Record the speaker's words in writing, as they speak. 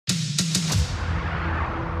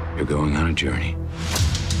You're going on a journey.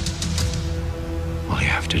 All you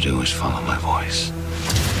have to do is follow my voice.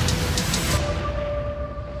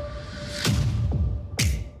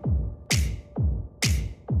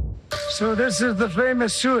 So this is the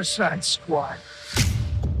famous Suicide Squad.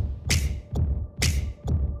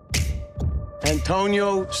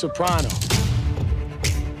 Antonio Soprano.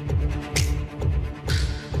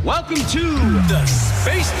 Welcome to the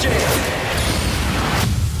Space Jam.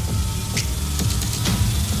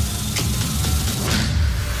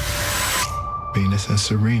 Venus and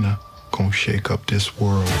Serena gonna shake up this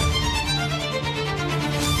world.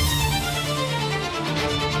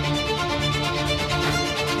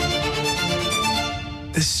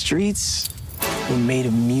 The streets were made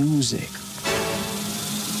of music.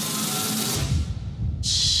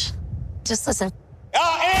 Shh. Just listen.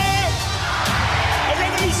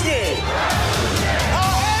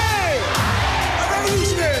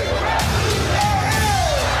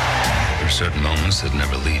 There are certain moments that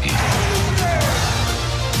never leave you.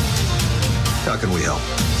 How can we help?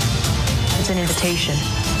 It's an invitation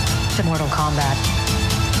to Mortal Kombat.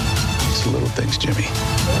 It's the little things, Jimmy.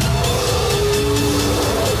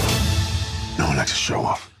 No one likes to show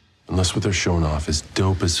off. Unless what they're showing off is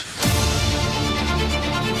dope as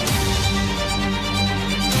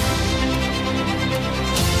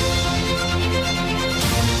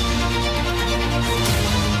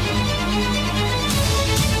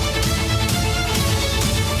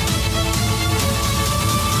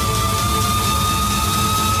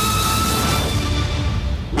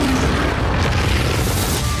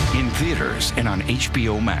In theaters and on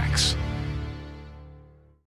HBO Max.